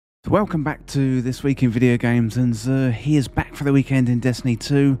welcome back to This Week in Video Games, and he is back for the weekend in Destiny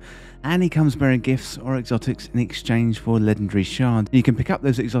 2, and he comes bearing gifts or exotics in exchange for legendary shards. You can pick up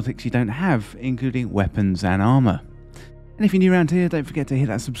those exotics you don't have, including weapons and armour. And if you're new around here, don't forget to hit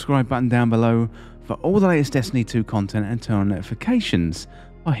that subscribe button down below for all the latest Destiny 2 content and turn on notifications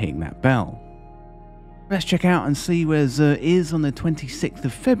by hitting that bell. Let's check out and see where Xur is on the 26th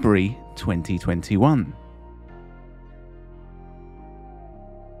of February 2021.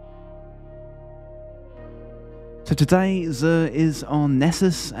 So today Xur is on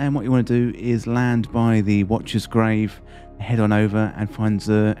Nessus, and what you want to do is land by the Watcher's Grave, head on over and find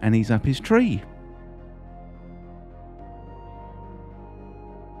Xur, and he's up his tree.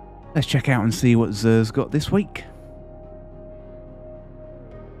 Let's check out and see what Xur's got this week.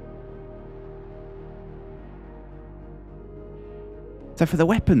 So for the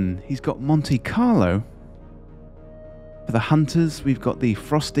weapon, he's got Monte Carlo. For the hunters, we've got the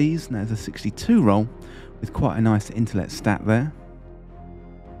Frosties, and that's a 62 roll, with quite a nice intellect stat there.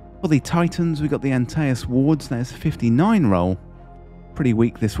 For the Titans, we've got the Antaeus Wards, that's a 59 roll, pretty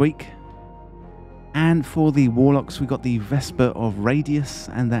weak this week. And for the Warlocks, we've got the Vesper of Radius,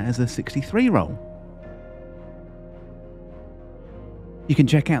 and that is a 63 roll. You can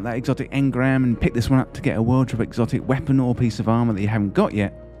check out that exotic engram and pick this one up to get a World Drop exotic weapon or piece of armour that you haven't got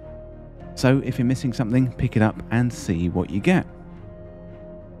yet. So if you're missing something, pick it up and see what you get.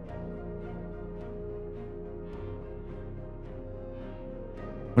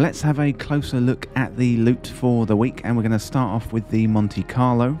 Well, let's have a closer look at the loot for the week, and we're going to start off with the Monte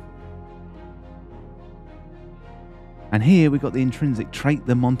Carlo. And here we've got the intrinsic trait,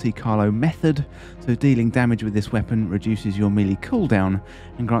 the Monte Carlo method. So dealing damage with this weapon reduces your melee cooldown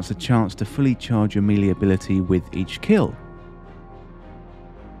and grants a chance to fully charge your melee ability with each kill.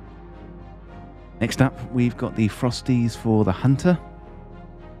 Next up, we've got the Frosties for the Hunter.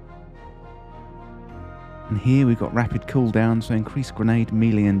 And here we've got rapid cooldown, so increased grenade,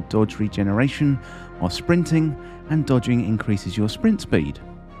 melee and dodge regeneration while sprinting, and dodging increases your sprint speed.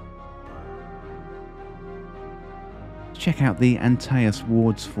 Check out the Antaeus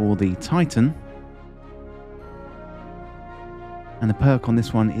Wards for the Titan. And the perk on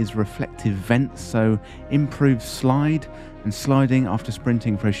this one is Reflective Vent, so improved slide, and sliding after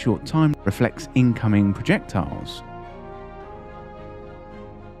sprinting for a short time reflects incoming projectiles.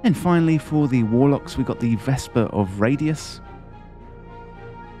 And finally for the Warlocks, we've got the Vesper of Radius.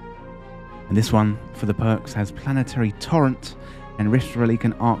 And this one for the perks has Planetary Torrent, and Rift Rally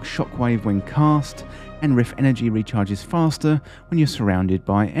can arc Shockwave when cast, and Rift Energy recharges faster when you're surrounded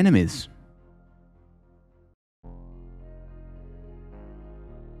by enemies.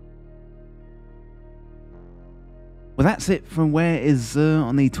 Well, that's it from Where is Xur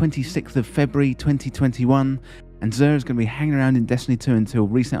on the 26th of February 2021. And Xur is going to be hanging around in Destiny 2 until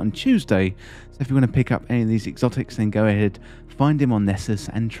reset on Tuesday. So if you want to pick up any of these exotics, then go ahead, find him on Nessus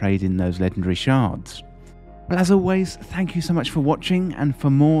and trade in those legendary shards. Well, as always, thank you so much for watching, and for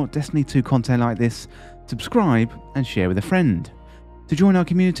more Destiny 2 content like this, subscribe and share with a friend. To join our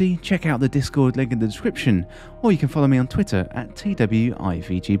community, check out the Discord link in the description, or you can follow me on Twitter at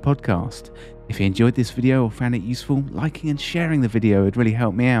TWIVGPodcast. If you enjoyed this video or found it useful, liking and sharing the video would really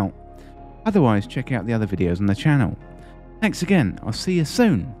help me out. Otherwise, check out the other videos on the channel. Thanks again, I'll see you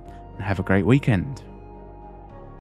soon, and have a great weekend.